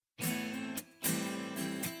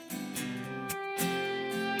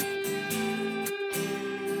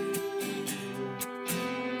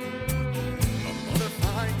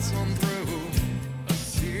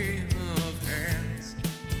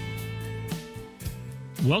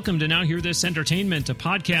Welcome to Now Hear This Entertainment, a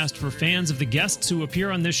podcast for fans of the guests who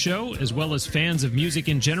appear on this show, as well as fans of music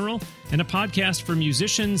in general, and a podcast for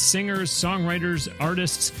musicians, singers, songwriters,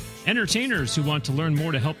 artists, entertainers who want to learn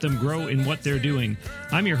more to help them grow in what they're doing.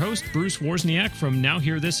 I'm your host, Bruce Wozniak from Now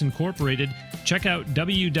Hear This Incorporated. Check out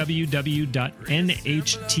www.nhte.net.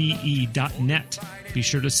 Be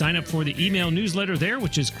sure to sign up for the email newsletter there,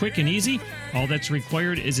 which is quick and easy. All that's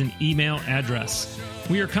required is an email address.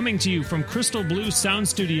 We are coming to you from Crystal Blue Sound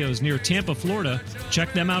Studios near Tampa, Florida.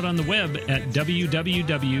 Check them out on the web at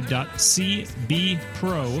www.cbpro,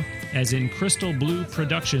 as in Crystal Blue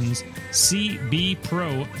Productions,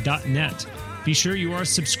 cbpro.net. Be sure you are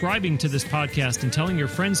subscribing to this podcast and telling your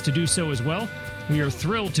friends to do so as well. We are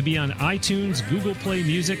thrilled to be on iTunes, Google Play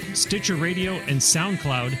Music, Stitcher Radio, and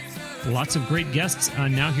SoundCloud. Lots of great guests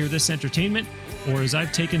on Now Hear This Entertainment, or as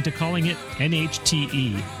I've taken to calling it,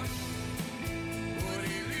 NHTE.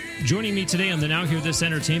 Joining me today on the Now Hear This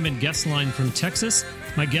Entertainment guest line from Texas,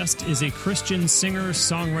 my guest is a Christian singer,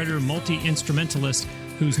 songwriter, multi-instrumentalist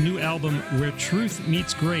whose new album, Where Truth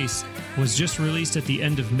Meets Grace, was just released at the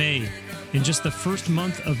end of May. In just the first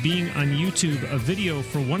month of being on YouTube, a video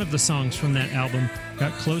for one of the songs from that album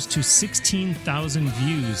got close to 16,000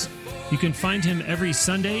 views. You can find him every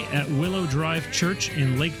Sunday at Willow Drive Church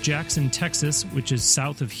in Lake Jackson, Texas, which is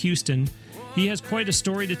south of Houston. He has quite a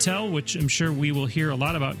story to tell, which I'm sure we will hear a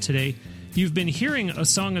lot about today. You've been hearing a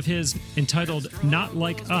song of his entitled Not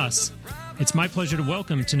Like Us. It's my pleasure to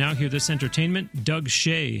welcome to Now Hear This Entertainment, Doug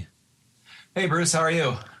Shea. Hey, Bruce, how are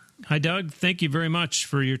you? Hi, Doug. Thank you very much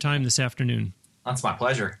for your time this afternoon. That's my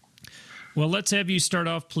pleasure. Well, let's have you start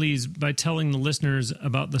off, please, by telling the listeners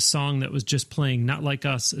about the song that was just playing, Not Like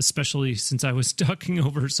Us, especially since I was talking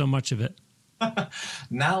over so much of it.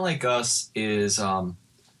 Not Like Us is...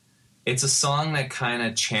 It's a song that kind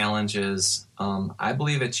of challenges, I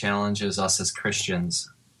believe it challenges us as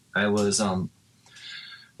Christians. What's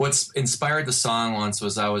inspired the song once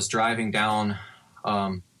was I was driving down,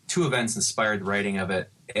 two events inspired the writing of it,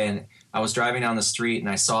 and I was driving down the street and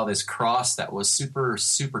I saw this cross that was super,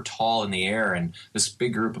 super tall in the air and this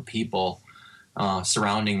big group of people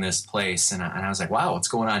surrounding this place. And I was like, wow, what's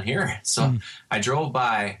going on here? So I drove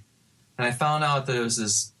by and I found out that it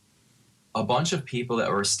was a bunch of people that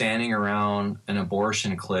were standing around an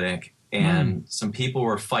abortion clinic, and some people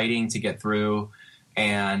were fighting to get through,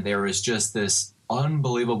 and there was just this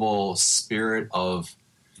unbelievable spirit of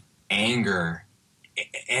anger,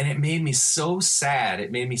 and it made me so sad.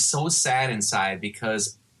 It made me so sad inside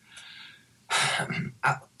because I'm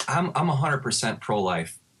 100%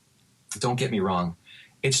 pro-life. Don't get me wrong.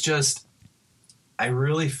 It's just I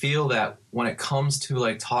really feel that when it comes to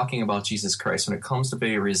like talking about Jesus Christ, when it comes to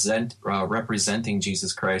be representing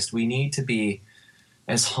Jesus Christ, we need to be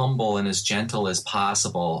as humble and as gentle as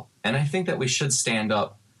possible. And I think that we should stand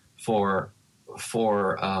up for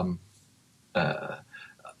that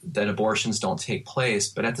abortions don't take place.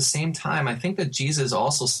 But at the same time, I think that Jesus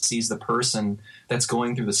also sees the person that's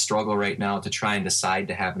going through the struggle right now to try and decide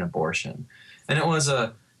to have an abortion. And it was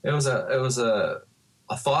a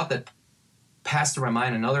thought that passed through my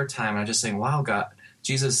mind another time. I'm just saying, wow, God,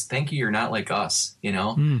 Jesus, thank you. You're not like us, you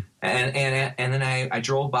know? And then I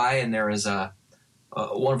drove by and there was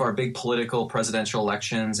one of our big political presidential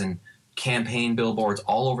elections and campaign billboards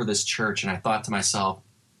all over this church. And I thought to myself,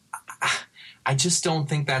 I just don't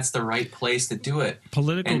think that's the right place to do it.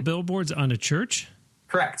 Political billboards on a church?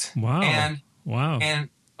 Correct. Wow. And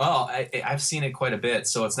I've seen it quite a bit.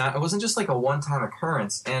 So it wasn't just like a one-time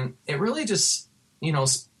occurrence. And it really just,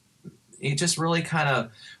 it just really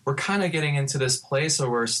we're kind of getting into this place where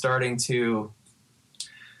we're starting to,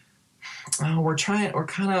 we're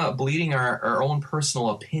kind of bleeding our own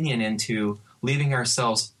personal opinion into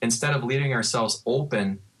instead of leaving ourselves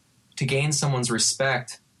open to gain someone's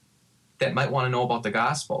respect that might want to know about the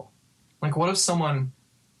gospel. Like what if someone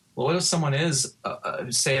is,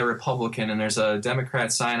 say, a Republican and there's a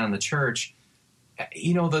Democrat sign on the church?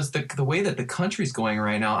 The way that the country's going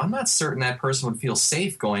right now, I'm not certain that person would feel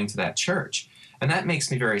safe going to that church. And that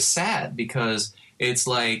makes me very sad because it's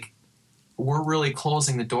like we're really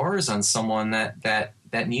closing the doors on someone that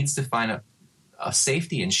needs to find a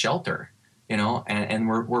safety and shelter, and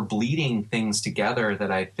we're bleeding things together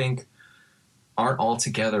that I think aren't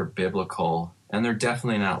altogether biblical, and they're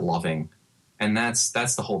definitely not loving. And that's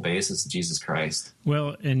the whole basis of Jesus Christ.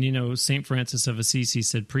 Well, and St. Francis of Assisi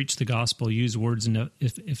said, preach the gospel, use words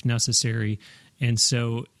if necessary. And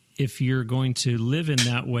so if you're going to live in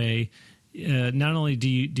that way, not only do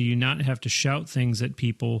you not have to shout things at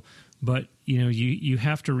people, but you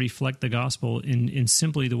have to reflect the gospel in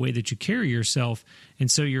simply the way that you carry yourself.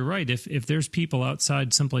 And so you're right. If there's people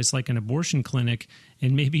outside someplace like an abortion clinic,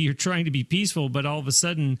 and maybe you're trying to be peaceful, but all of a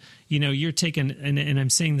sudden, you're taking, and I'm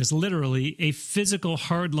saying this literally, a physical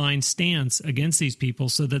hardline stance against these people,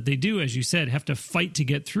 so that they do, as you said, have to fight to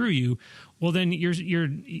get through you. Well, then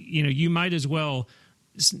you might as well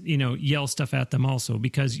yell stuff at them also,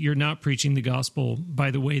 because you're not preaching the gospel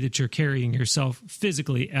by the way that you're carrying yourself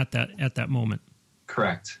physically at that moment.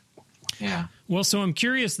 Correct. Yeah. Well, so I'm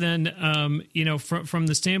curious then, from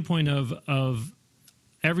the standpoint of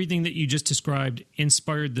everything that you just described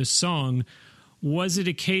inspired this song. Was it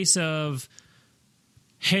a case of,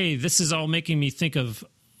 hey, this is all making me think of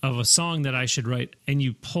a song that I should write, and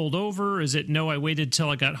you pulled over? Is it, no, I waited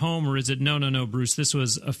till I got home? Or is it, no, Bruce, this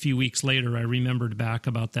was a few weeks later, I remembered back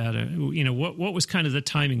about that? What was kind of the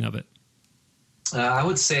timing of it? I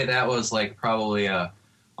would say that was like probably a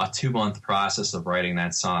 2-month process of writing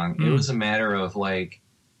that song. It was a matter of like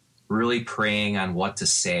really praying on what to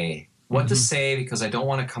say. To say, because I don't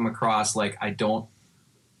want to come across like I don't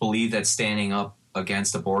believe that standing up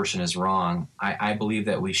against abortion is wrong. I believe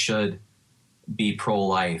that we should be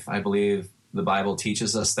pro-life. I believe the Bible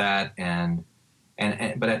teaches us that, and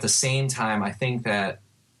but at the same time, I think that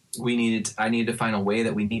I needed to find a way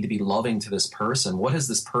that we need to be loving to this person. What has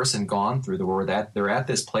this person gone through that they're at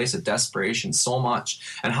this place of desperation so much?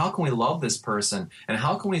 And how can we love this person? And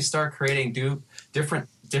how can we start creating different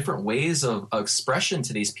ways of expression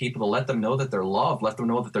to these people to let them know that they're loved, let them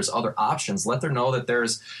know that there's other options, let them know that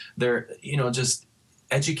just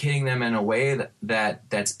educating them in a way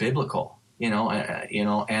that's biblical,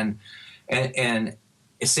 and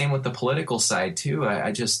same with the political side too.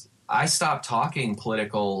 I stopped talking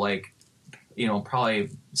political, probably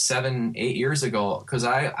 7-8 years ago, because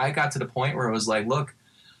I got to the point where it was like, look,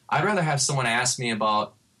 I'd rather have someone ask me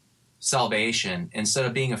about salvation instead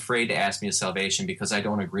of being afraid to ask me of salvation because I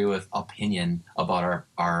don't agree with opinion about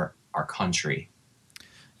our country.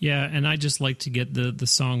 Yeah, and I just like to get the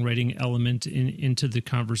songwriting element into the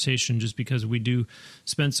conversation, just because we do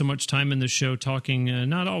spend so much time in the show talking,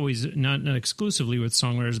 not exclusively with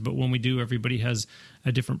songwriters, but when we do, everybody has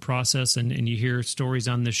a different process, and you hear stories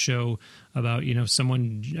on this show about,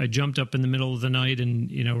 someone jumped up in the middle of the night and,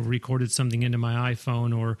 recorded something into my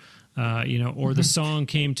iPhone, or the song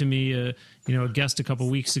came to me, a guest a couple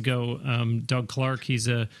weeks ago, Doug Clark, he's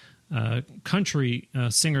a country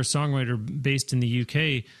singer-songwriter based in the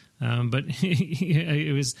UK, but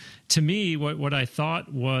it was, to me, what I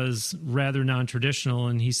thought was rather non-traditional,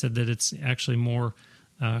 and he said that it's actually more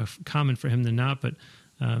common for him than not, but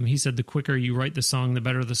he said the quicker you write the song, the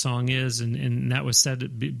better the song is, and that was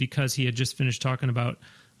said because he had just finished talking about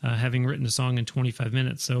having written a song in 25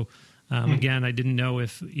 minutes, so... Again, I didn't know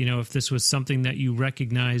if this was something that you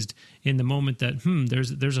recognized in the moment that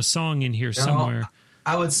there's a song in here somewhere.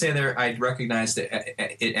 I would say I recognized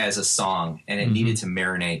it as a song, and it needed to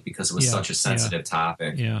marinate because it was such a sensitive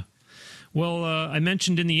topic. Yeah. Well, I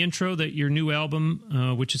mentioned in the intro that your new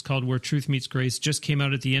album, which is called Where Truth Meets Grace, just came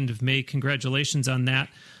out at the end of May. Congratulations on that.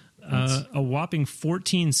 A whopping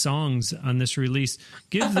 14 songs on this release.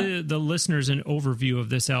 Give the listeners an overview of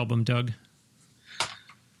this album, Doug.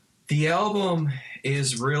 The album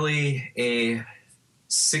is really a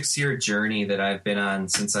 6-year journey that I've been on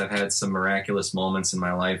since I've had some miraculous moments in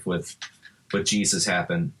my life with Jesus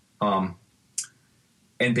happen. And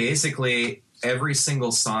basically, every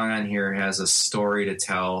single song on here has a story to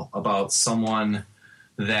tell about someone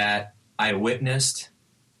that I witnessed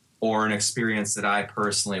or an experience that I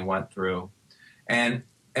personally went through. And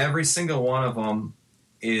every single one of them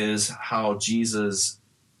is how Jesus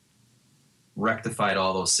rectified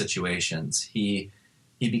all those situations. He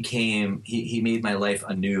made my life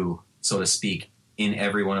anew, so to speak, in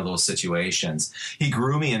every one of those situations. He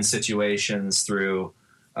grew me in situations through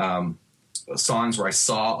songs where I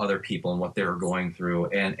saw other people and what they were going through,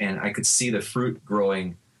 and I could see the fruit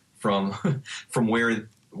growing from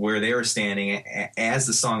where they were standing as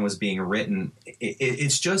the song was being written.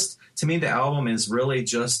 It's just, to me, the album is really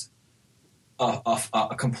just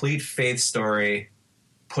a complete faith story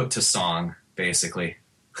put to song, basically.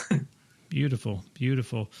 Beautiful.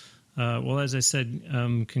 Well, as I said,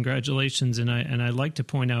 congratulations, and I like to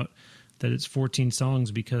point out that it's 14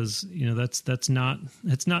 songs because that's not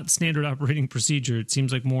standard operating procedure. It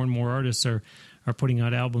seems like more and more artists are putting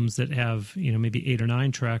out albums that have maybe 8 or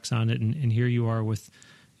 9 tracks on it, and here you are with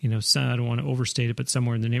I don't want to overstate it, but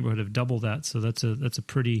somewhere in the neighborhood of double that. So that's a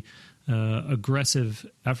pretty aggressive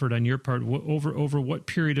effort on your part. Over what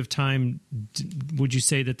period of time would you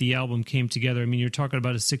say that the album came together? I mean, you're talking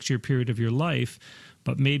about a 6-year period of your life,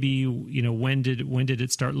 but maybe, you know, when did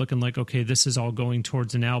it start looking like, okay, this is all going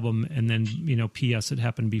towards an album, and then, you know, P.S. it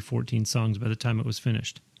happened to be 14 songs by the time it was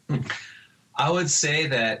finished? I would say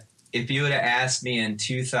that if you would have asked me in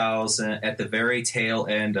 2000, at the very tail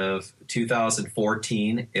end of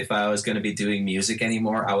 2014, if I was going to be doing music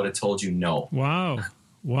anymore, I would have told you no. Wow.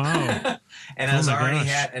 And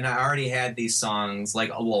I already had these songs,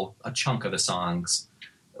 like, a chunk of the songs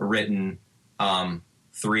written.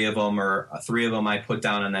 Three of them I put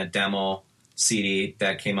down on that demo CD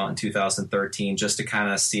that came out in 2013, just to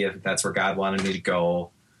kind of see if that's where God wanted me to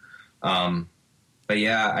go. But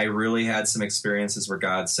yeah, I really had some experiences where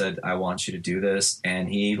God said, I want you to do this. And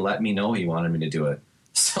he let me know he wanted me to do it.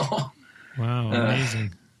 So, wow.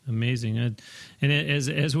 Amazing. And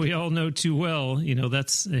as we all know too well, you know,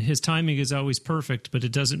 that's his timing is always perfect, but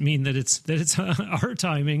it doesn't mean that it's our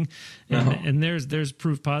timing. And there's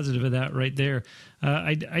proof positive of that right there.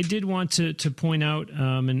 I did want to point out,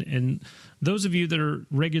 and those of you that are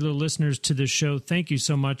regular listeners to this show, thank you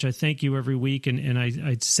so much. I thank you every week, and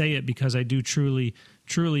I say it because I do truly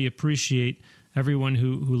appreciate everyone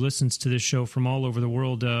who listens to this show from all over the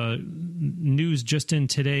world. News just in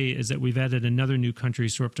today is that we've added another new country,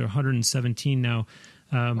 so we're up to 117 now.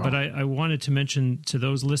 But I wanted to mention to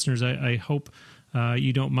those listeners, I hope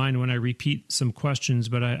you don't mind when I repeat some questions,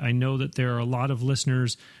 but I know that there are a lot of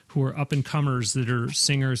listeners who are up-and-comers that are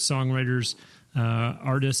singers, songwriters,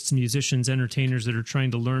 artists, musicians, entertainers that are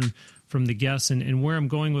trying to learn from the guests. And where I'm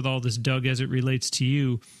going with all this, Doug, as it relates to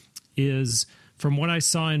you, is from what I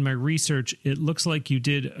saw in my research, it looks like you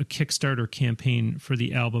did a Kickstarter campaign for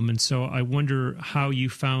the album. And so I wonder how you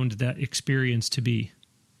found that experience to be.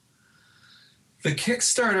 The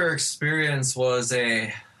Kickstarter experience was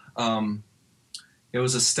it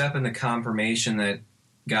was a step in the confirmation that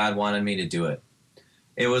God wanted me to do it.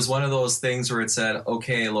 It was one of those things where it said,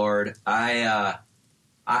 okay, Lord, I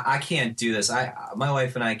can't do this. My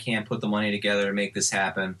wife and I can't put the money together to make this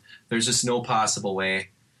happen. There's just no possible way.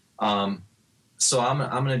 So I'm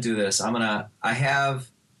going to do this. I have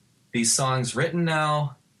these songs written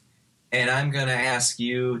now, and I'm going to ask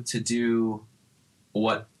you to do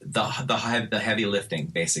what the heavy lifting,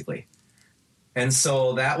 basically. And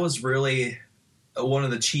so that was really one of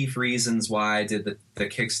the chief reasons why I did the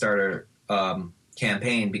Kickstarter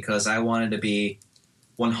campaign, because I wanted to be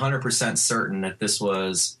 100% certain that this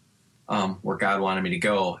was where God wanted me to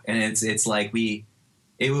go. And it's like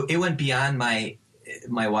it went beyond my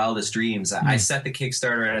wildest dreams. I set the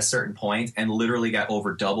Kickstarter at a certain point and literally got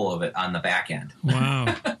over double of it on the back end.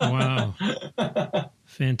 Wow.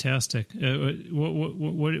 Fantastic.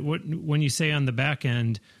 What when you say on the back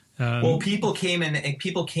end, well, people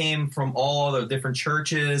came from all the different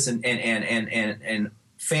churches and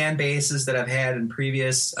fan bases that I've had in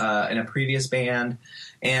a previous band,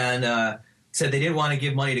 and said they didn't want to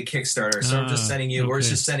give money to Kickstarter, so I'm just sending you. Okay. We're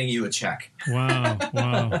just sending you a check.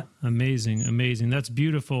 Wow, amazing. That's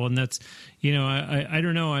beautiful, and that's, you know, I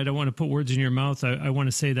don't know. I don't want to put words in your mouth. I want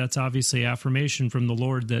to say that's obviously affirmation from the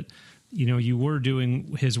Lord that, you know, you were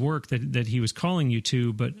doing His work that He was calling you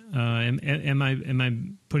to. But am I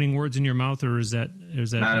putting words in your mouth, or is that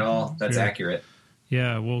not at all? That's accurate.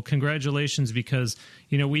 Yeah, well, congratulations, because,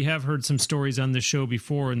 you know, we have heard some stories on this show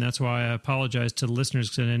before, and that's why I apologize to the listeners,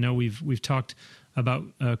 because I know we've talked about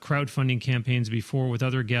crowdfunding campaigns before with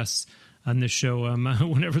other guests on this show.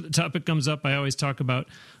 Whenever the topic comes up, I always talk about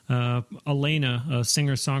Elena, a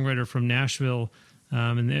singer-songwriter from Nashville,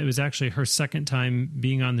 and it was actually her second time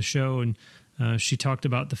being on the show, and she talked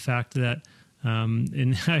about the fact that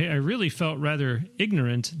and I really felt rather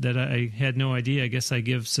ignorant that I had no idea. I guess I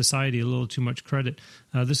give society a little too much credit.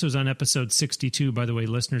 This was on episode 62, by the way,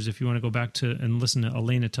 listeners, if you want to go back to and listen to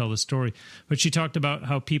Elena tell the story. But she talked about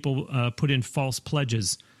how people put in false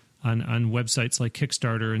pledges on websites like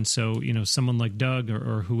Kickstarter. And so, you know, someone like Doug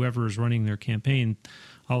or whoever is running their campaign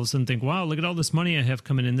all of a sudden think, wow, look at all this money I have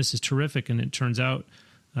coming in. This is terrific. And it turns out,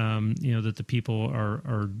 you know, that the people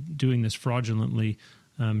are doing this fraudulently.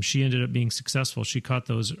 She ended up being successful. She caught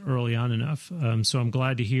those early on enough. So I'm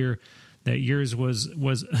glad to hear that yours was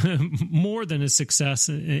more than a success,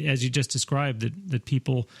 as you just described, that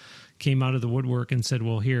people came out of the woodwork and said,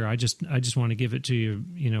 well, here, I just want to give it to you,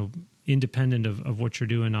 you know, independent of what you're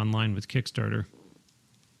doing online with Kickstarter.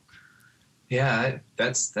 Yeah,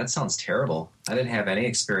 that sounds terrible. I didn't have any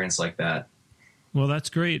experience like that. Well,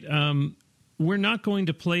 that's great. We're not going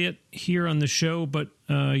to play it here on the show, but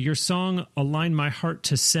your song, Align My Heart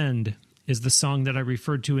to Send, is the song that I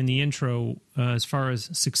referred to in the intro as far as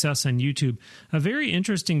success on YouTube. A very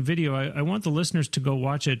interesting video. I want the listeners to go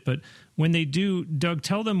watch it, but when they do, Doug,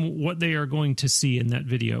 tell them what they are going to see in that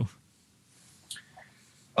video.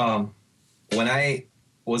 When I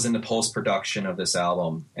was in the post-production of this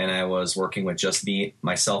album, and I was working with just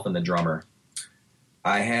myself and the drummer,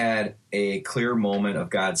 I had a clear moment of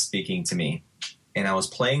God speaking to me. And I was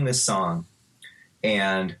playing this song,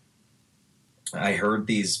 and I heard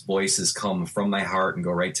these voices come from my heart and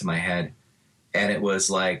go right to my head. And it was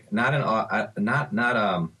like not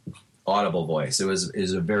an audible voice. It was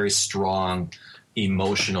a very strong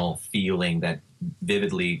emotional feeling that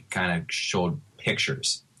vividly kind of showed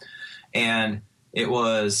pictures. And it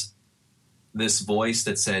was this voice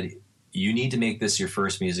that said, you need to make this your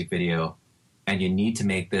first music video, and you need to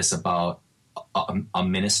make this about a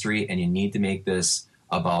ministry, and you need to make this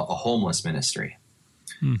about a homeless ministry.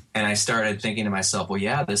 And I started thinking to myself, well,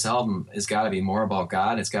 yeah, this album has got to be more about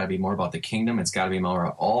God. It's got to be more about the kingdom. It's got to be more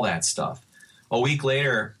about all that stuff. A week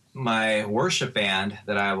later, my worship band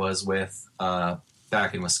that I was with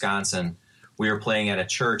back in Wisconsin, we were playing at a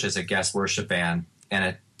church as a guest worship band, and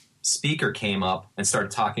a speaker came up and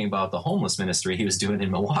started talking about the homeless ministry he was doing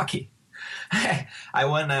in Milwaukee. I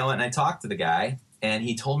went and I talked to the guy, and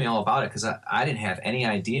he told me all about it because I didn't have any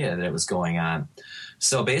idea that it was going on.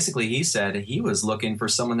 So basically he said he was looking for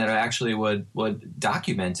someone that actually would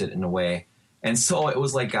document it in a way. And so it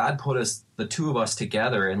was like God put the two of us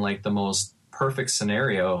together in like the most perfect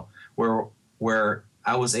scenario where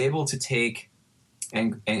I was able to take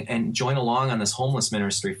and join along on this homeless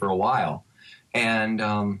ministry for a while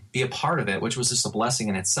and be a part of it, which was just a blessing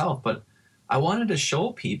in itself. But I wanted to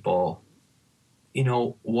show people,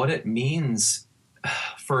 what it means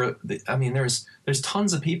there's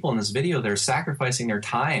tons of people in this video that are sacrificing their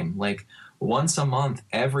time, like once a month,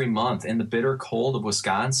 every month in the bitter cold of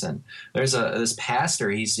Wisconsin. There's this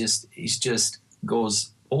pastor, he's just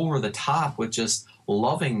goes over the top with just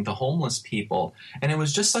loving the homeless people. And it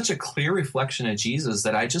was just such a clear reflection of Jesus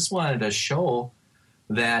that I just wanted to show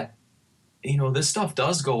that, this stuff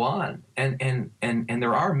does go on, and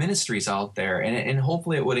there are ministries out there, and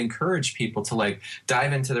hopefully it would encourage people to like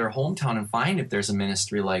dive into their hometown and find if there's a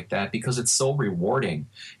ministry like that, because it's so rewarding.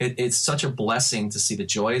 It's such a blessing to see the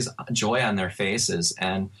joy on their faces.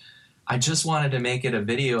 And I just wanted to make it a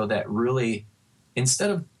video that really, instead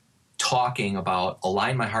of talking about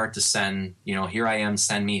align my heart to send, here I am,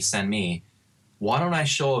 send me, why don't I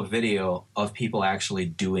show a video of people actually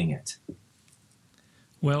doing it?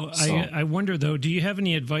 Well, so, I wonder, though, do you have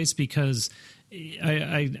any advice? Because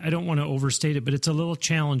I don't want to overstate it, but it's a little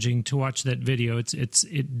challenging to watch that video.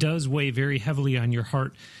 It does weigh very heavily on your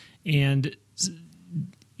heart. And,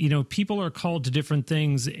 people are called to different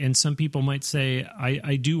things, and some people might say,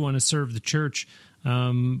 I do want to serve the church,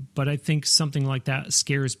 but I think something like that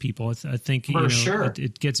scares people. I think sure.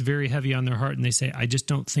 it gets very heavy on their heart, and they say, I just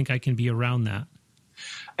don't think I can be around that.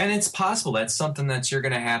 And it's possible that's something that you're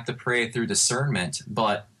going to have to pray through discernment.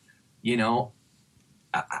 But,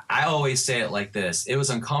 I always say it like this. It was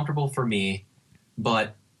uncomfortable for me,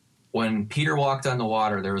 but when Peter walked on the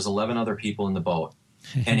water, there was 11 other people in the boat.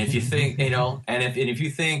 And if you think, if you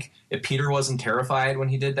think if Peter wasn't terrified when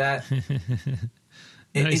he did that,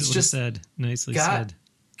 it's just nicely said.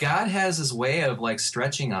 God has his way of like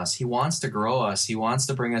stretching us. He wants to grow us. He wants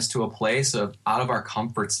to bring us to a place of out of our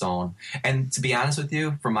comfort zone. And to be honest with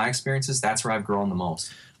you, from my experiences, that's where I've grown the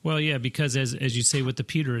most. Well, yeah, because as you say with the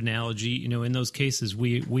Peter analogy, in those cases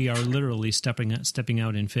we are literally stepping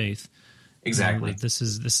out in faith. Exactly. This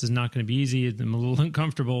is not going to be easy. I'm a little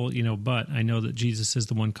uncomfortable, but I know that Jesus is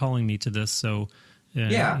the one calling me to this. So,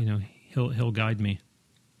 he'll guide me.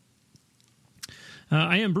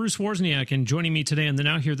 I am Bruce Wozniak, and joining me today on the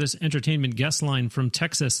Now Hear This Entertainment guest line from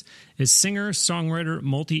Texas is singer, songwriter,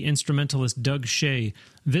 multi-instrumentalist Doug Shea.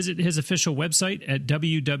 Visit his official website at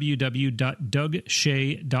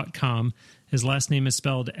www.dougshea.com. His last name is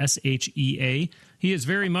spelled S-H-E-A. He is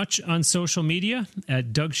very much on social media.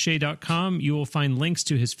 At dougshea.com, you will find links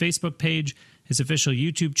to his Facebook page, his official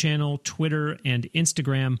YouTube channel, Twitter, and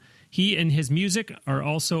Instagram. He and his music are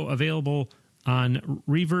also available on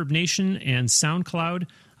Reverb Nation and SoundCloud.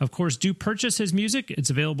 Of course, do purchase his music.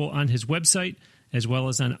 It's available on his website, as well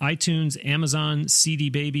as on iTunes, Amazon,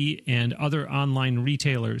 CD Baby, and other online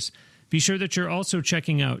retailers. Be sure that you're also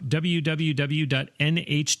checking out www.nhte.net,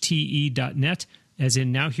 as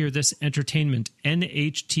in Now Hear This Entertainment,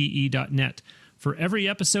 nhte.net. For every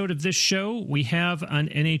episode of this show, we have on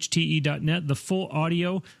nhte.net the full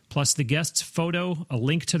audio, plus the guest's photo, a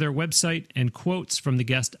link to their website, and quotes from the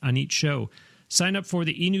guest on each show. Sign up for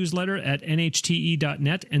the e-newsletter at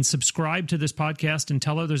nhte.net and subscribe to this podcast and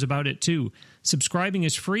tell others about it too. Subscribing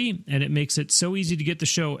is free, and it makes it so easy to get the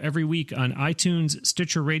show every week on iTunes,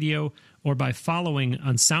 Stitcher Radio, or by following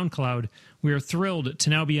on SoundCloud. We are thrilled to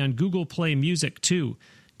now be on Google Play Music too.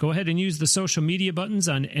 Go ahead and use the social media buttons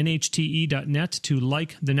on nhte.net to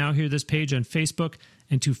like the Now Hear This page on Facebook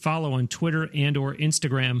and to follow on Twitter and or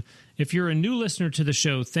Instagram. If you're a new listener to the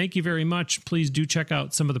show, thank you very much. Please do check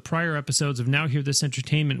out some of the prior episodes of Now Hear This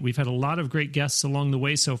Entertainment. We've had a lot of great guests along the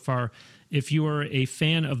way so far. If you are a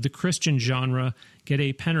fan of the Christian genre, get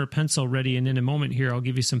a pen or pencil ready, and in a moment here, I'll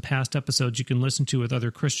give you some past episodes you can listen to with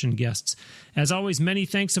other Christian guests. As always, many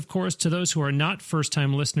thanks, of course, to those who are not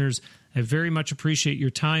first-time listeners. I very much appreciate your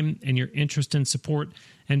time and your interest and support.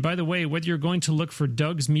 And by the way, whether you're going to look for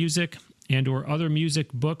Doug's music and or other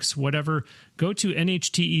music, books, whatever, go to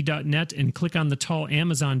nhte.net and click on the tall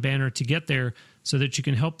Amazon banner to get there so that you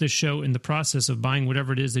can help this show in the process of buying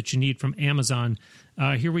whatever it is that you need from Amazon.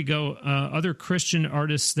 Here we go. Other Christian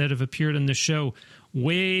artists that have appeared on this show.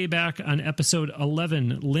 Way back on episode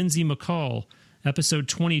 11, Lindsay McCall. Episode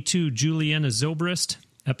 22, Juliana Zobrist.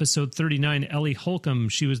 Episode 39, Ellie Holcomb.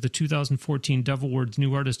 She was the 2014 Dove Awards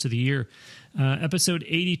New Artist of the Year. Episode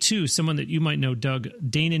 82, someone that you might know, Doug,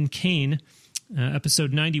 Danon Kane.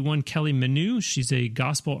 Episode 91, Kelly Manu. She's a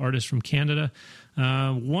gospel artist from Canada.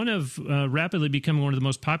 One of rapidly becoming one of the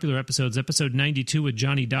most popular episodes, episode 92 with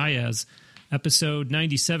Johnny Diaz. Episode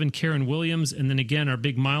 97, Karen Williams. And then again, our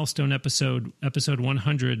big milestone episode, episode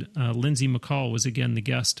 100, Lindsay McCall was again the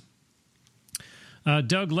guest.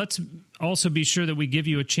 Doug, let's also be sure that we give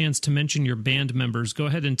you a chance to mention your band members. Go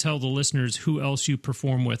ahead and tell the listeners who else you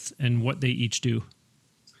perform with and what they each do.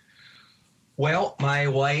 Well, my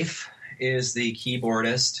wife is the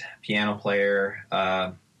keyboardist, piano player,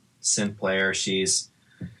 synth player. She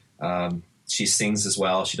sings as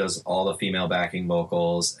well. She does all the female backing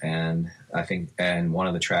vocals, and one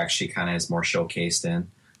of the tracks she kind of is more showcased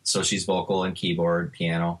in. So she's vocal and keyboard,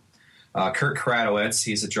 piano. Kurt Kratowitz,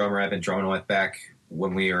 he's a drummer I've been drumming with back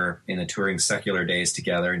when we were in the touring secular days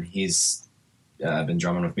together, and he's been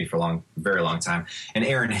drumming with me for a very long time. And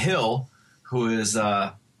Aaron Hill, who is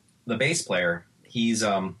the bass player, he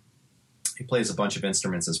plays a bunch of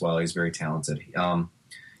instruments as well. He's very talented,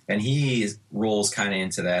 and he rolls kind of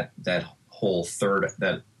into that whole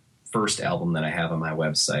that first album that I have on my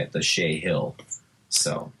website, the Shea Hill.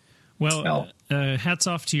 So, well, hats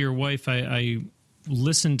off to your wife. I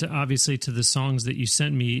listened obviously to the songs that you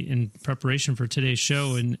sent me in preparation for today's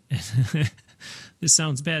show, and this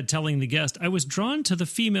sounds bad telling the guest, I was drawn to the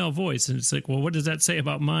female voice, and it's like, well, what does that say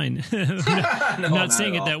about mine? I'm not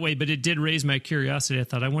saying it that way, but it did raise my curiosity. I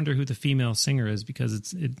thought, I wonder who the female singer is,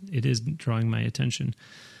 because it is drawing my attention.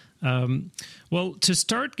 Well, to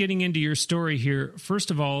start getting into your story here,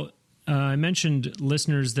 first of all, I mentioned,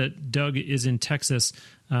 listeners, that Doug is in Texas,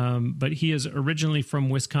 but he is originally from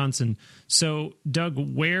Wisconsin. So, Doug,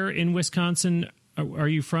 where in Wisconsin are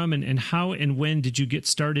you from, and how and when did you get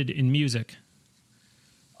started in music?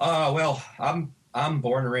 Well, I'm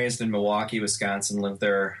born and raised in Milwaukee, Wisconsin. Lived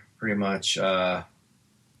there pretty much all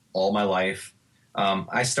my life.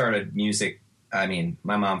 I started music. I mean,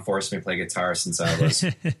 my mom forced me to play guitar since I was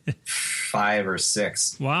 5 or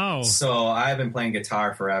 6. Wow. So I've been playing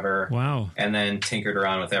guitar forever. Wow. And then tinkered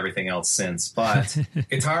around with everything else since. But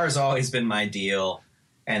guitar has always been my deal.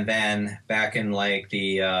 And then back in like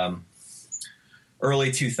the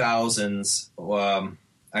early 2000s,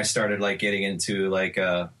 I started like getting into like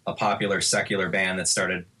a popular secular band that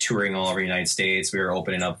started touring all over the United States. We were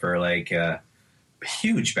opening up for like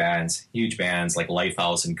huge bands like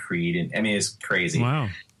Lifehouse and Creed, and I mean, it's crazy. Wow.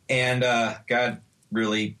 And God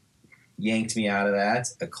really yanked me out of that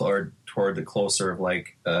toward the closer of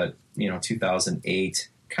like 2008,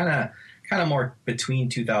 kind of more between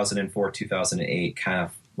 2004 2008, kind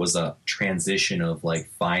of was a transition of like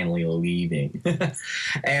finally leaving.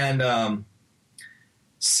 And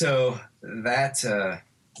so that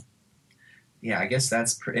yeah, I guess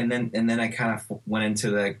that's and then I kind of went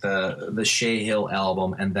into like the Shea Hill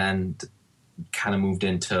album, and then kind of moved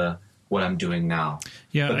into what I'm doing now.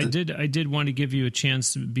 Yeah, I did want to give you a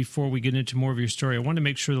chance before we get into more of your story. I want to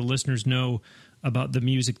make sure the listeners know about the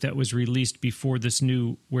music that was released before this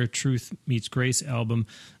new Where Truth Meets Grace album.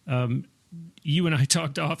 You and I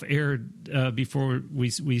talked off air before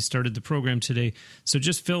we started the program today. So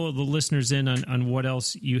just fill the listeners in on what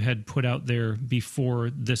else you had put out there before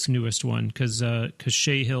this newest one, because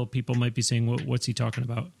Shea Hill, people might be saying, what's he talking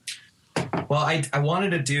about? Well, I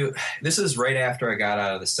wanted to do, this is right after I got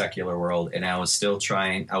out of the secular world, and I was still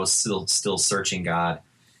searching God.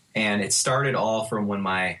 And it started all from when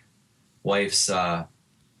my wife's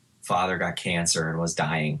father got cancer and was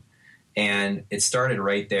dying. And it started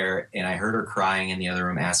right there, and I heard her crying in the other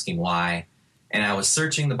room asking why. And I was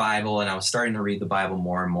searching the Bible, and I was starting to read the Bible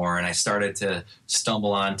more and more, and I started to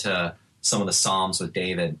stumble onto some of the Psalms with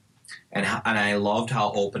David. And I loved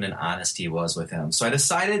how open and honest he was with him. So I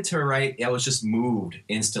decided to write, I was just moved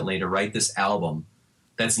instantly to write this album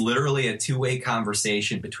that's literally a two-way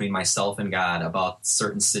conversation between myself and God about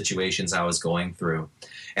certain situations I was going through.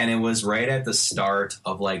 And it was right at the start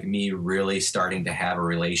of like me really starting to have a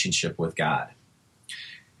relationship with God.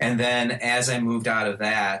 And then as I moved out of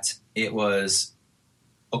that, it was,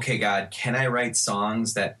 okay, God, can I write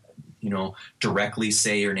songs that, directly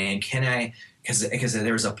say your name? Can I? Because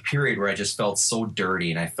there was a period where I just felt so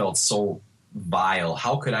dirty and I felt so vile.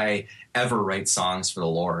 How could I ever write songs for the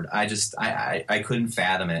Lord? I couldn't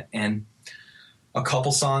fathom it. And a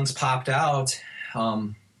couple songs popped out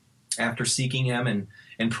after seeking him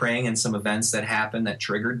and praying in some events that happened that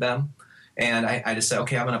triggered them. And I just said,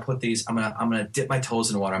 okay, I'm going to put these, I'm going to dip my toes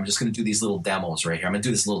in the water. I'm just going to do these little demos right here. I'm going to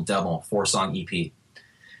do this little demo, 4-song EP.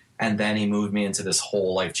 And then he moved me into this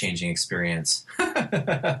whole life-changing experience.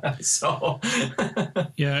 So,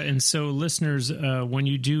 yeah. And so, listeners, when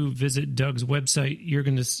you do visit Doug's website, you're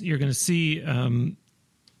gonna see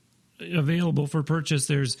available for purchase.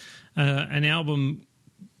 There's an album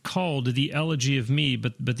called "The Elegy of Me,"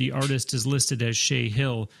 but the artist is listed as Shea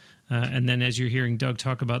Hill. And then, as you're hearing Doug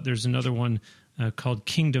talk about, there's another one called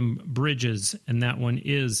 "Kingdom Bridges," and that one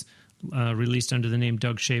is released under the name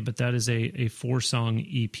Doug Shea, but that is a 4-song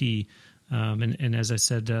EP. And as I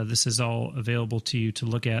said, this is all available to you to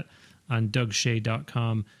look at on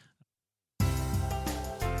DougShea.com.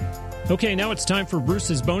 Okay, now it's time for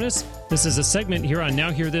Bruce's Bonus. This is a segment here on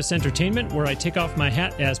Now Hear This Entertainment where I take off my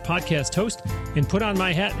hat as podcast host and put on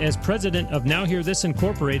my hat as president of Now Hear This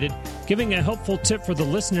Incorporated, giving a helpful tip for the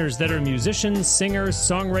listeners that are musicians, singers,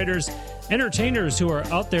 songwriters, entertainers who are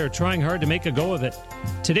out there trying hard to make a go of it.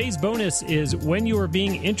 Today's bonus is when you are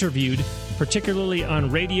being interviewed, particularly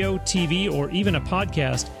on radio, TV, or even a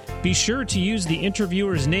podcast, be sure to use the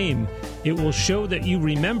interviewer's name. It will show that you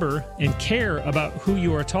remember and care about who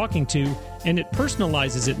you are talking to, and it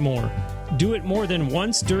personalizes it more. Do it more than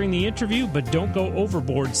once during the interview, but don't go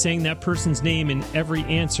overboard saying that person's name in every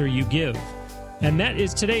answer you give. And that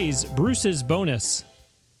is today's Bruce's Bonus.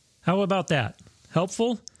 How about that?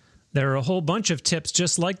 Helpful? There are a whole bunch of tips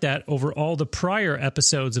just like that over all the prior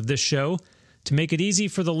episodes of this show. To make it easy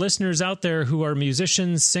for the listeners out there who are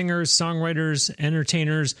musicians, singers, songwriters,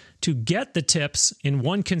 entertainers to get the tips in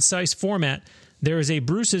one concise format, there is a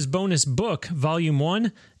Bruce's Bonus Book, Volume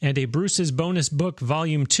 1, and a Bruce's Bonus Book,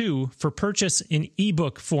 Volume 2, for purchase in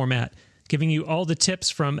ebook format, giving you all the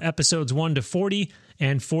tips from episodes 1 to 40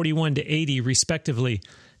 and 41 to 80, respectively.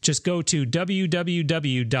 Just go to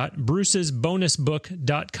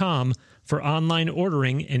www.brucesbonusbook.com for online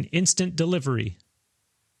ordering and instant delivery.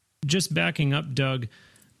 Just backing up, Doug,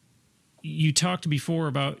 you talked before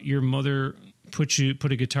about your mother put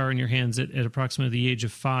a guitar in your hands at approximately the age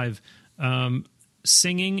of 5.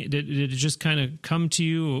 Singing, did it just kind of come to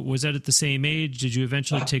you? Was that at the same age? Did you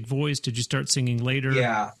eventually take voice? Did you start singing later?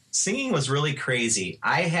 Yeah, singing was really crazy.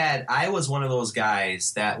 I was one of those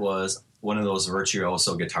guys that was one of those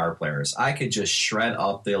virtuoso guitar players. I could just shred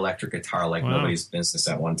up the electric guitar like nobody's business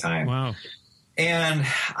at one time. Wow. And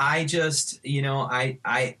I just,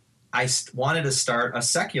 I wanted to start a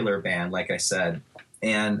secular band, like I said.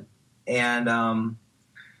 And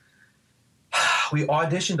we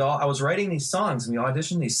auditioned I was writing these songs and we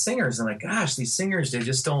auditioned these singers. And like, gosh, these singers, I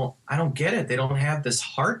don't get it. They don't have this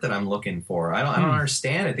heart that I'm looking for. I don't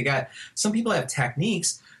understand it. Some people have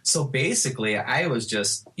techniques. So basically I was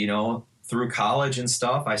just, through college and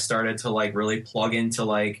stuff, I started to like really plug into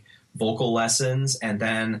like vocal lessons. And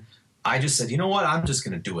then I just said, you know what? I'm just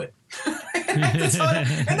going to do it. and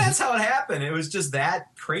that's how it happened. It was just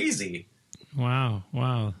that crazy. Wow.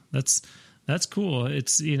 That's cool.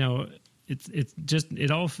 It's,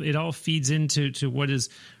 it all feeds into what is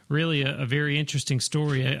really a very interesting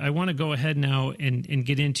story. I want to go ahead now and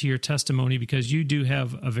get into your testimony because you do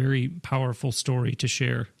have a very powerful story to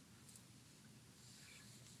share.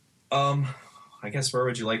 I guess where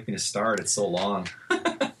would you like me to start? It's so long.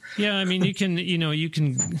 Yeah, I mean, you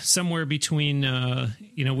can somewhere between,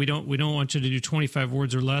 we don't want you to do 25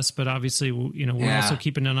 words or less, but obviously, we're also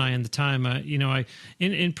keeping an eye on the time.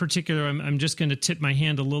 In particular, I'm just going to tip my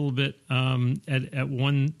hand a little bit at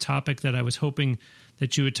one topic that I was hoping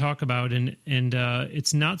that you would talk about, and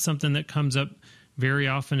it's not something that comes up very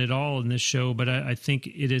often at all in this show, but I think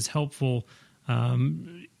it is helpful.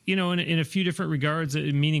 In a few different regards,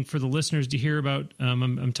 meaning for the listeners to hear about.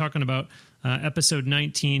 I'm talking about episode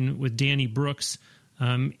 19 with Danny Brooks.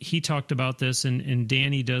 He talked about this, and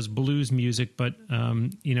Danny does blues music, but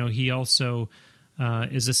he also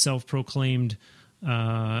is a self-proclaimed.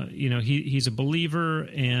 He's a believer,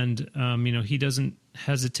 and he doesn't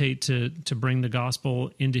hesitate to bring the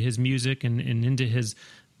gospel into his music and into his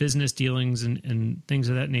business dealings and things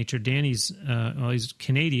of that nature. Danny's, he's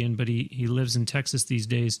Canadian, but he lives in Texas these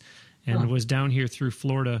days and was down here through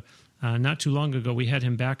Florida not too long ago. We had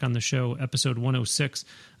him back on the show, episode 106.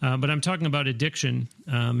 But I'm talking about addiction,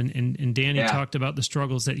 and Danny talked about the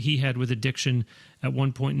struggles that he had with addiction at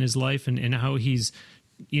one point in his life, and how he's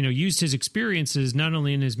used his experiences not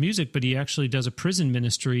only in his music, but he actually does a prison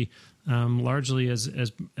ministry, largely as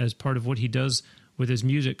part of what he does with his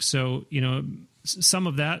music. So, some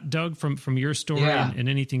of that, Doug, from your story and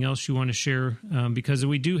anything else you want to share, because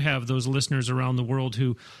we do have those listeners around the world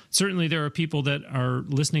who certainly there are people that are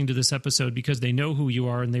listening to this episode because they know who you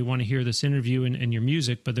are and they want to hear this interview and your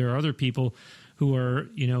music. But there are other people who are,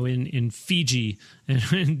 in Fiji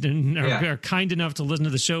and are kind enough to listen to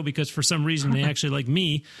the show because for some reason they actually like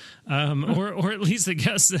me, or at least the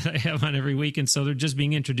guests that I have on every week. And so they're just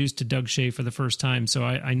being introduced to Doug Shea for the first time. So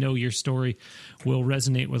I know your story will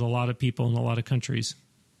resonate with a lot of people in a lot of countries.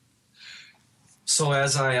 So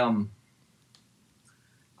as I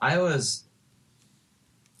was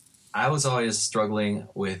always struggling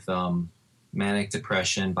with manic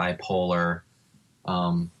depression, bipolar,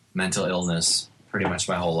 mental illness pretty much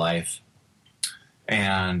my whole life.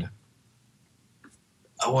 And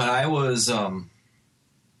what I was, and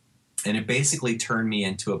it basically turned me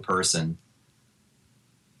into a person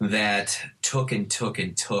that took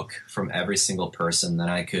from every single person that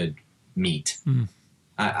I could meet. When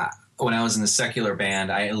I was in the secular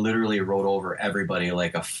band, I literally rode over everybody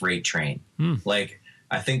like a freight train. Like,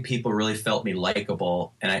 I think people really felt me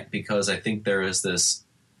likable, because I think there is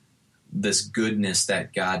this goodness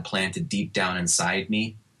that God planted deep down inside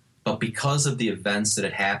me. But because of the events that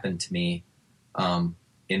had happened to me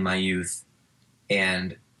in my youth,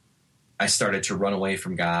 and I started to run away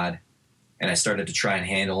from God, and I started to try and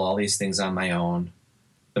handle all these things on my own,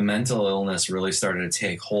 the mental illness really started to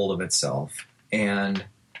take hold of itself. And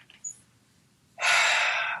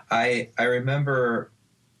I remember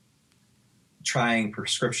trying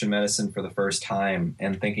prescription medicine for the first time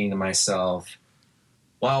and thinking to myself,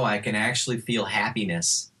 wow, I can actually feel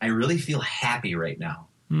happiness. I really feel happy right now.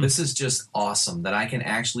 This is just awesome that I can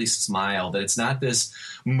actually smile, that it's not this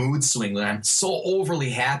mood swing that I'm so overly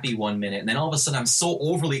happy one minute and then all of a sudden I'm so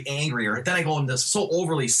overly angry, or then I go into so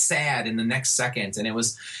overly sad in the next second. And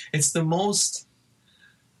it's the most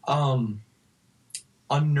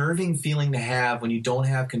unnerving feeling to have when you don't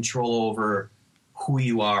have control over who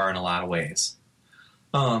you are in a lot of ways.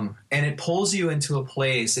 And it pulls you into a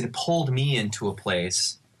place, and it pulled me into a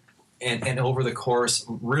place, and over the course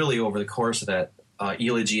of that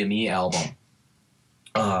Elegy of Me album,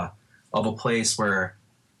 of a place where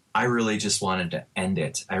I really just wanted to end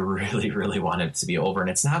it. I really, really wanted it to be over. And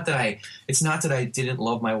it's not that I didn't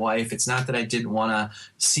love my wife. It's not that I didn't want to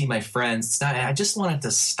see my friends. I just wanted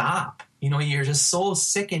to stop. You're just so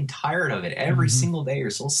sick and tired of it. Every single day,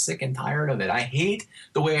 you're so sick and tired of it. I hate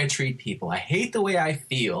the way I treat people. I hate the way I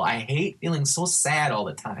feel. I hate feeling so sad all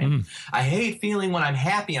the time. I hate feeling when I'm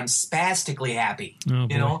happy, I'm spastically happy.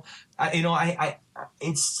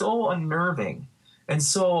 It's so unnerving. And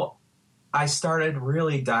so I started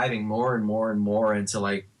really diving more and more and more into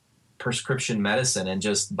like prescription medicine and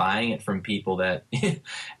just buying it from people that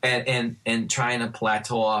and trying to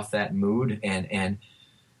plateau off that mood. And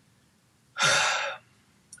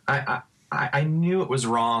I knew it was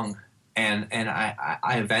wrong. And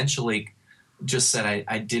I eventually just said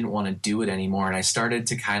I didn't want to do it anymore. And I started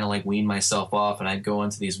to kind of like wean myself off, and I'd go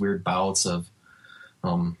into these weird bouts of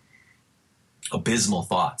abysmal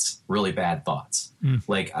thoughts, really bad thoughts.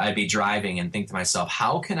 Like I'd be driving and think to myself,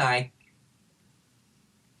 how can I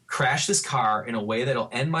crash this car in a way that'll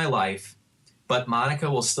end my life, but Monica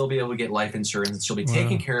will still be able to get life insurance, and she'll be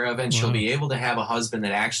taken care of, and she'll be able to have a husband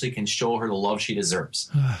that actually can show her the love she deserves.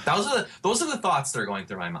 Those are the thoughts that are going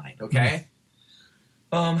through my mind. Okay.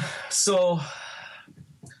 So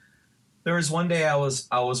there was one day I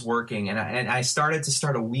was working, and I started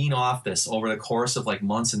to wean off this over the course of like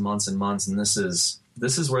months and months and months. And this is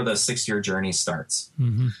where the 6-year journey starts.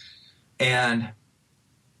 And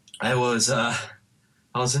I was in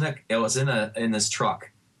this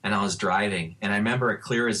truck, and I was driving, and I remember it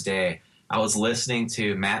clear as day. I was listening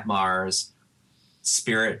to Matt Maher's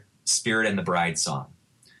Spirit and the Bride song,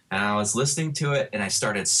 and I was listening to it, and I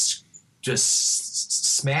started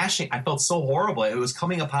just smashing. I felt so horrible. It was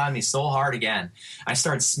coming upon me so hard again. I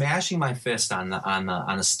started smashing my fist on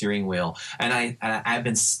the steering wheel, and I've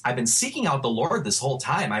been seeking out the Lord this whole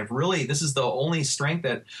time. This is the only strength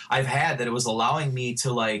that I've had, that it was allowing me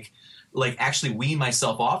to like actually wean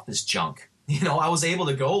myself off this junk. I was able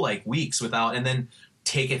to go like weeks without, and then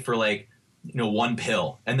take it for like one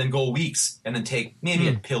pill and then go weeks and then take maybe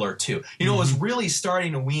a pill or two. It was really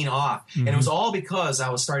starting to wean off. And it was all because I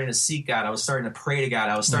was starting to seek God. I was starting to pray to God.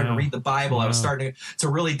 I was starting to read the Bible. I was starting to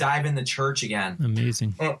really dive in the church again.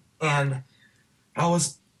 Amazing. And I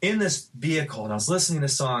was in this vehicle and I was listening to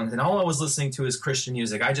songs, and all I was listening to is Christian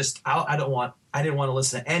music. I didn't want to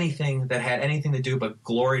listen to anything that had anything to do but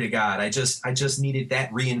glory to God. I just needed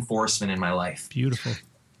that reinforcement in my life. Beautiful.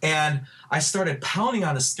 And I started pounding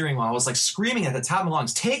on the steering wheel. I was like screaming at the top of my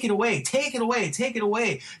lungs, take it away, take it away, take it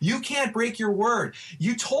away. You can't break your word.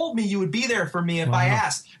 You told me you would be there for me if I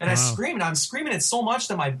asked. And I'm screaming it so much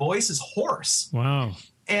that my voice is hoarse. Wow.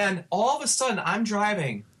 And all of a sudden I'm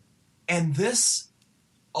driving, and this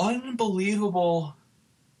unbelievable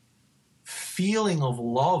feeling of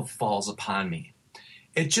love falls upon me.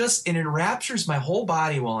 It enraptures my whole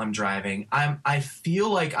body while I'm driving. I feel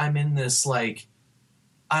like I'm in this, like,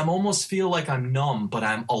 I almost feel like I'm numb, but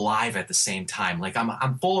I'm alive at the same time. Like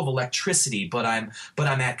I'm full of electricity, but I'm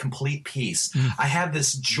at complete peace. I have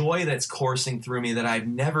this joy that's coursing through me that I've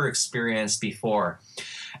never experienced before.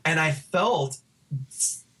 And I felt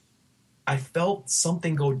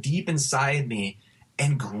something go deep inside me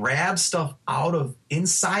and grab stuff out of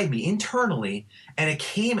inside me internally. And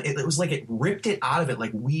it was like it ripped it out of it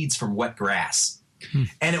like weeds from wet grass.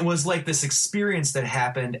 And it was like this experience that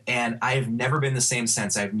happened, and I've never been the same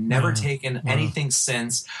since. I've never taken anything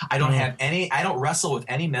since. I don't wrestle with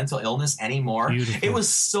any mental illness anymore. Beautiful. It was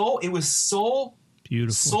so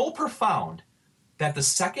beautiful, so profound that the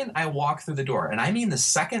second I walked through the door, and I mean the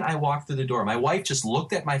second I walked through the door, my wife just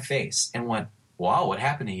looked at my face and went, "Wow, what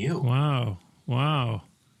happened to you?" Wow.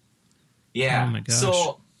 Yeah. Oh my gosh.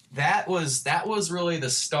 So that was really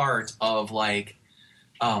the start of like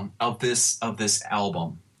of this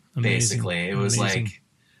album. Amazing. Basically, it was like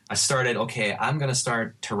I started. Okay, I'm going to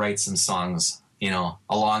start to write some songs,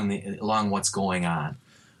 along what's going on.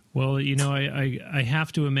 Well, I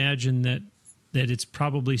have to imagine that it's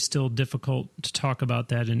probably still difficult to talk about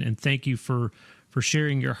that, and thank you for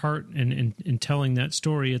sharing your heart and telling that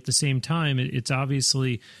story. At the same time, it's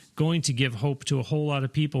obviously going to give hope to a whole lot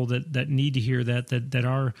of people that need to hear that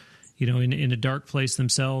are in a dark place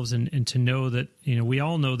themselves, and to know that, we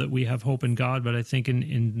all know that we have hope in God, but I think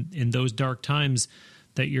in those dark times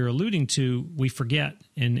that you're alluding to, we forget,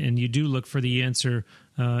 and you do look for the answer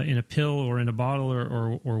in a pill or in a bottle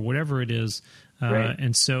or whatever it is. Right.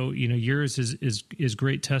 And so, yours is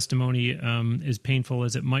great testimony, as painful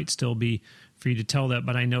as it might still be for you to tell that,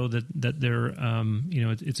 but I know that there,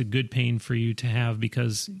 it's a good pain for you to have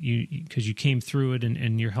because you came through it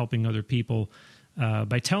and you're helping other people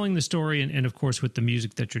by telling the story and of course with the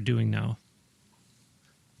music that you're doing now.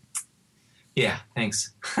 Yeah,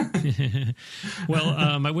 thanks.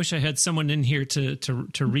 Well, I wish I had someone in here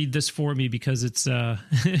to read this for me because it's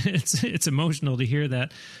it's emotional to hear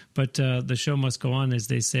that. But the show must go on, as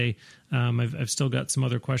they say. I've still got some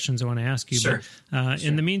other questions I want to ask you. Sure. But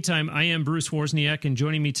in the meantime, I am Bruce Wozniak, and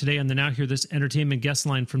joining me today on the Now Hear This Entertainment guest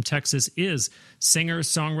line from Texas is singer,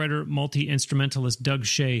 songwriter, multi-instrumentalist Doug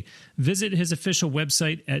Shea. Visit his official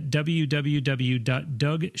website at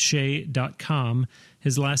www.dougshea.com.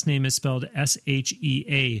 His last name is spelled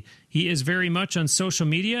S-H-E-A. He is very much on social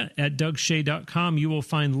media at dougshea.com. You will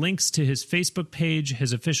find links to his Facebook page,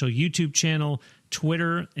 his official YouTube channel,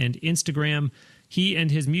 Twitter, and Instagram. He and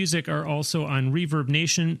his music are also on Reverb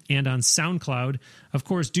Nation and on SoundCloud. Of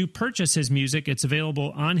course, do purchase his music. It's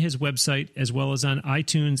available on his website as well as on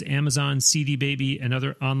iTunes, Amazon, CD Baby, and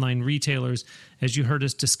other online retailers. As you heard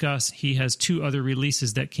us discuss, he has 2 other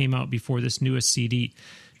releases that came out before this newest CD.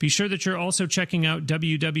 Be sure that you're also checking out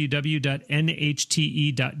www.nhte.net,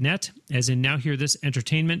 as in Now Hear This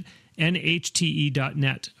Entertainment,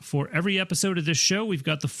 nhte.net. For every episode of this show, we've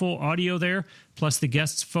got the full audio there, plus the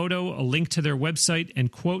guest's photo, a link to their website,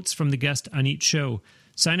 and quotes from the guest on each show.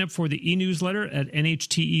 Sign up for the e-newsletter at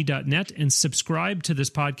nhte.net and subscribe to this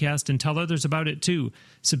podcast and tell others about it too.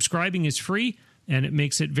 Subscribing is free, and it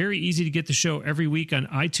makes it very easy to get the show every week on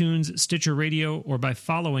iTunes, Stitcher Radio, or by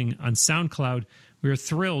following on SoundCloud. We are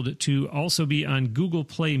thrilled to also be on Google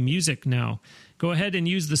Play Music now. Go ahead and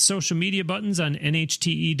use the social media buttons on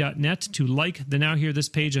nhte.net to like the Now Hear This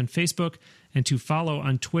page on Facebook and to follow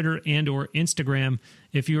on Twitter and or Instagram.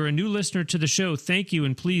 If you're a new listener to the show, thank you,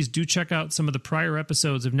 and please do check out some of the prior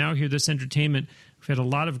episodes of Now Hear This Entertainment. We've had a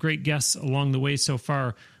lot of great guests along the way so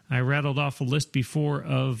far. I rattled off a list before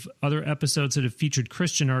of other episodes that have featured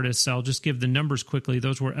Christian artists. I'll just give the numbers quickly.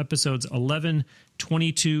 Those were episodes 11,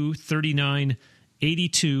 22, 39,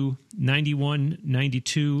 82, 91,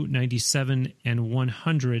 92, 97, and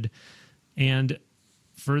 100. And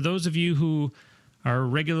for those of you who Our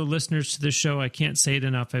regular listeners to this show, I can't say it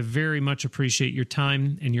enough. I very much appreciate your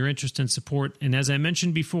time and your interest and support. And as I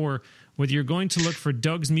mentioned before, whether you're going to look for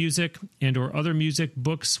Doug's music and or other music,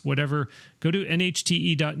 books, whatever, go to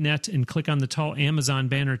NHTE.net and click on the tall Amazon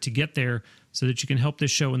banner to get there so that you can help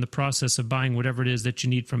this show in the process of buying whatever it is that you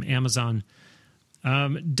need from Amazon.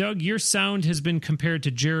 Doug, your sound has been compared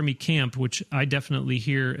to Jeremy Camp, which I definitely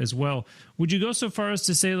hear as well. Would you go so far as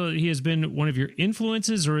to say that he has been one of your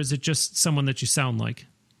influences, or is it just someone that you sound like?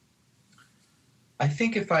 I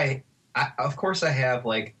think if I of course I have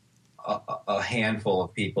like a handful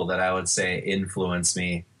of people that I would say influence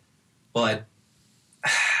me, but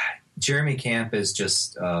Jeremy Camp is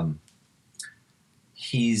just,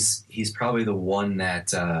 he's probably the one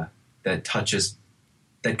that touches,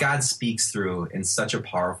 that God speaks through in such a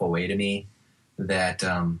powerful way to me that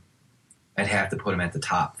I'd have to put him at the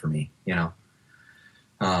top for me, you know.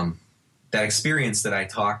 That experience that I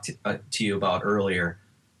talked to you about earlier,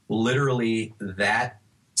 literally that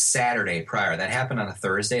Saturday prior, that happened on a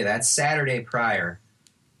Thursday, that Saturday prior,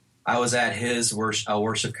 I was at his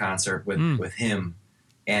worship concert with him,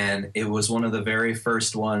 and it was one of the very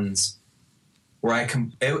first ones where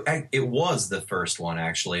it was the first one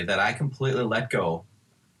actually that I completely let go.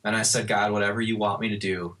 And I said, God, whatever you want me to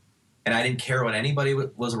do. And I didn't care what anybody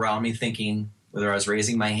was around me thinking, whether I was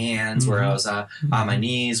raising my hands, where I was on my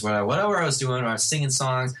knees, whatever I was doing, or I was singing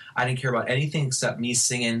songs. I didn't care about anything except me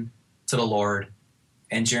singing to the Lord.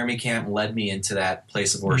 And Jeremy Camp led me into that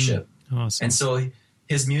place of worship. Awesome. And so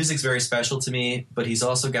his music's very special to me, but he's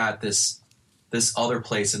also got this other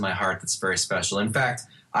place in my heart that's very special. In fact,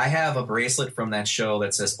 I have a bracelet from that show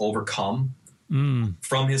that says Overcome.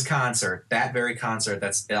 From his concert, that very concert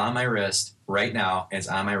that's on my wrist right now, and it's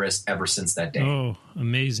on my wrist ever since that day. Oh,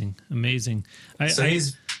 amazing.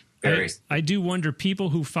 I do wonder, people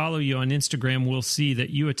who follow you on Instagram will see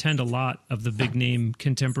that you attend a lot of the big name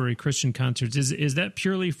contemporary Christian concerts. Is that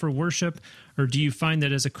purely for worship, or do you find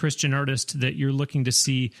that as a Christian artist that you're looking to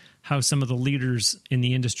see how some of the leaders in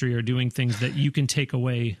the industry are doing things that you can take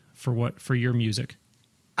away for your music?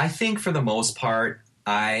 I think for the most part,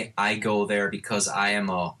 I go there because I am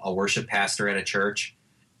a worship pastor at a church.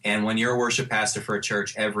 And when you're a worship pastor for a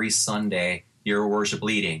church, every Sunday you're worship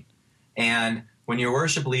leading. And when you're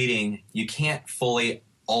worship leading, you can't fully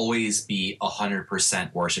always be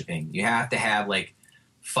 100% worshiping. You have to have like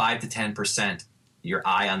 5 to 10% your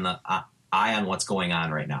eye on what's going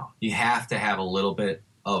on right now. You have to have a little bit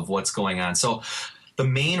of what's going on. So the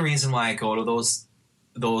main reason why I go to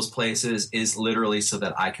those places is literally so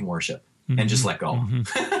that I can worship. And just let go.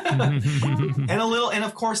 And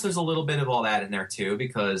of course there's a little bit of all that in there too,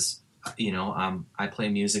 because, you know, I play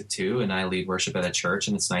music too, and I lead worship at a church,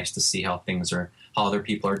 and it's nice to see how other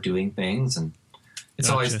people are doing things. And it's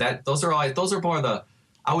always that, those are more the,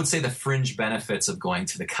 I would say, the fringe benefits of going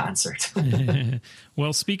to the concert.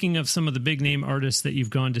 Well, speaking of some of the big name artists that you've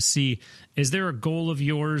gone to see, is there a goal of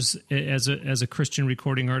yours as a Christian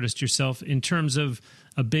recording artist yourself in terms of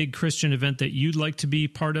a big Christian event that you'd like to be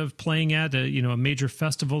part of playing at, a major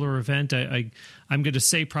festival or event? I'm going to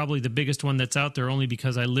say probably the biggest one that's out there, only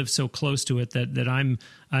because I live so close to it that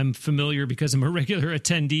I'm familiar, because I'm a regular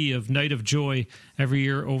attendee of Night of Joy every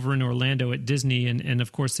year over in Orlando at Disney, and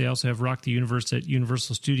of course they also have Rock the Universe at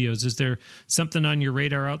Universal Studios. Is there something on your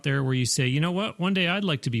radar out there where you say, you know what, one day I'd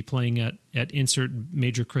like to be playing at insert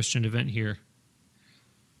major Christian event here?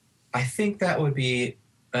 I think that would be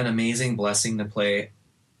an amazing blessing to play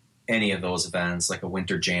any of those events, like a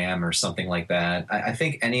winter jam or something like that. I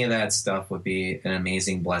think any of that stuff would be an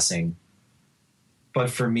amazing blessing. But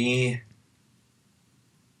for me,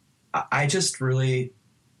 I just really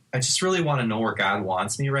want to know where God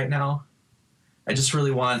wants me right now. I just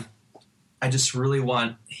really want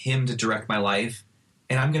him to direct my life,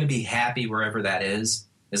 and I'm going to be happy wherever that is,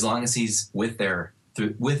 as long as he's with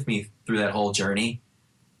me through that whole journey.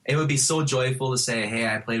 It would be so joyful to say, hey,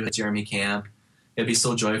 I played with Jeremy Camp. It'd be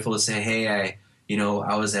so joyful to say, hey, I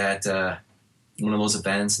was at one of those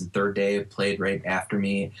events, and third day played right after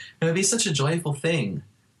me. And it'd be such a joyful thing.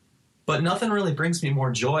 But nothing really brings me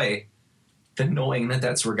more joy than knowing that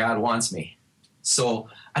that's where God wants me. So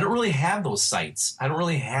I don't really have those sights. I don't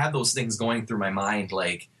really have those things going through my mind.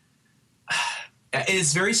 Like,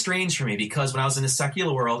 it's very strange for me, because when I was in the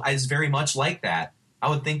secular world, I was very much like that. I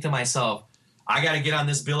would think to myself, I got to get on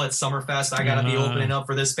this bill at Summerfest. I got to be opening up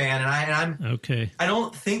for this band, and I'm okay. I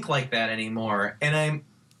don't think like that anymore, and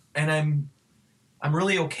I'm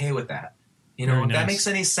really okay with that. You know, if that makes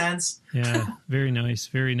any sense. Yeah, very nice,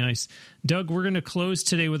 very nice. Doug, we're going to close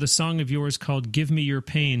today with a song of yours called "Give Me Your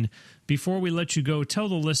Pain." Before we let you go, tell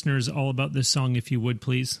the listeners all about this song, if you would,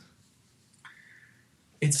 please.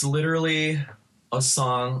 It's literally a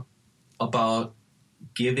song about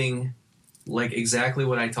giving, like exactly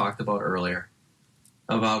what I talked about earlier,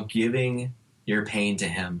 about giving your pain to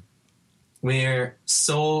him. We're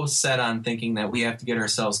so set on thinking that we have to get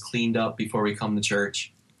ourselves cleaned up before we come to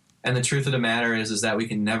church. And the truth of the matter is that we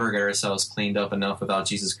can never get ourselves cleaned up enough without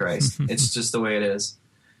Jesus Christ. It's just the way it is.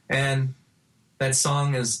 And that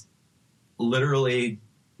song is literally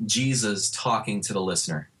Jesus talking to the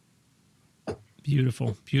listener.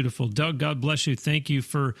 Beautiful, beautiful. Doug, God bless you. Thank you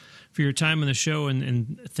for your time on the show,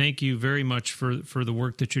 and thank you very much for the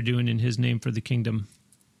work that you're doing in his name for the kingdom.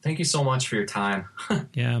 Thank you so much for your time.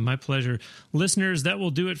 Yeah, my pleasure. Listeners, that will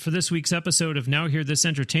do it for this week's episode of Now Hear This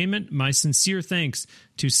Entertainment. My sincere thanks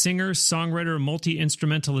to singer, songwriter,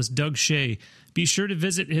 multi-instrumentalist Doug Shea. Be sure to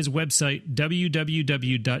visit his website,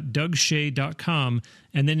 www.dougshea.com,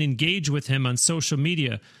 and then engage with him on social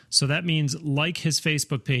media. So that means like his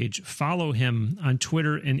Facebook page, follow him on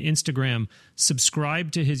Twitter and Instagram,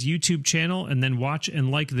 subscribe to his YouTube channel, and then watch and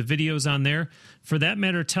like the videos on there. For that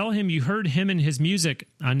matter, tell him you heard him and his music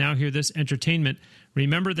on Now Hear This Entertainment.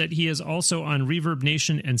 Remember that he is also on Reverb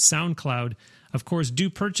Nation and SoundCloud. Of course, do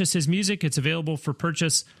purchase his music. It's available for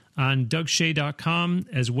purchase on DougShea.com,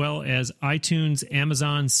 as well as iTunes,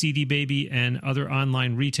 Amazon, CD Baby, and other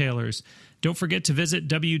online retailers. Don't forget to visit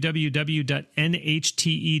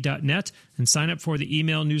www.nhte.net and sign up for the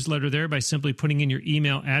email newsletter there by simply putting in your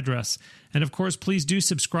email address. And of course, please do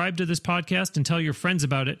subscribe to this podcast and tell your friends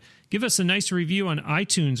about it. Give us a nice review on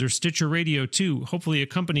iTunes or Stitcher Radio too, hopefully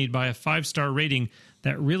accompanied by a 5-star rating.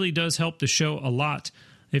 That really does help the show a lot.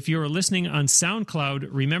 If you're listening on SoundCloud,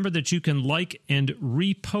 remember that you can like and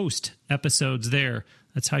repost episodes there.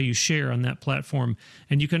 That's how you share on that platform.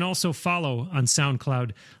 And you can also follow on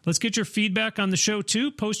SoundCloud. Let's get your feedback on the show,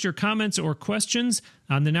 too. Post your comments or questions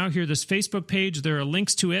on the Now Hear This Facebook page. There are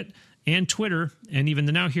links to it, and Twitter, and even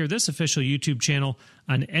the Now Hear This official YouTube channel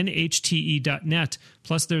on NHTE.net.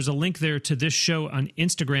 Plus, there's a link there to this show on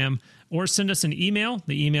Instagram, or send us an email.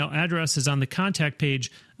 The email address is on the contact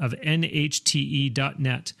page of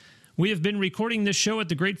NHTE.net. We have been recording this show at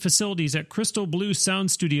the great facilities at Crystal Blue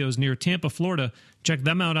Sound Studios near Tampa, Florida. Check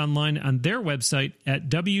them out online on their website at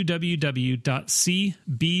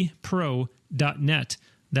www.cbpro.net.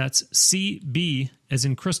 That's CB as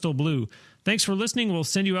in Crystal Blue. Thanks for listening. We'll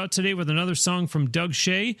send you out today with another song from Doug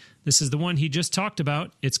Shea. This is the one he just talked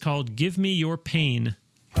about. It's called Give Me Your Pain.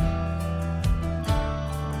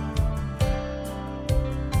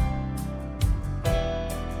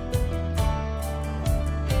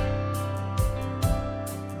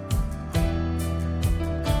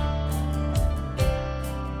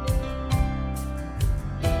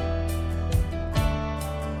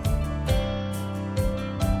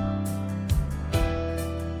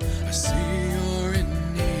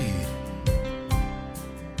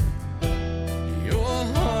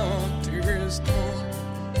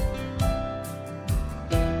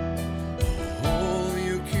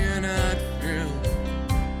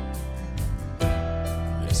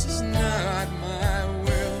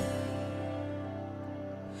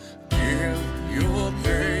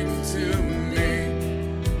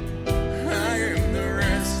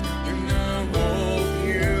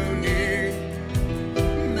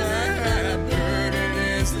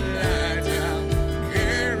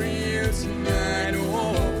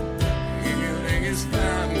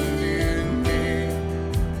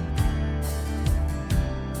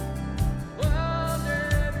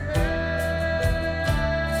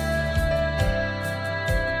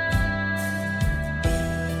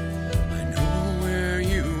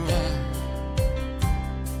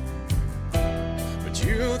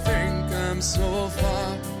 So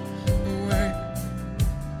far away,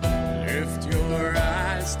 lift your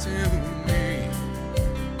eyes to me.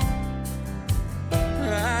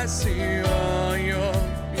 I see your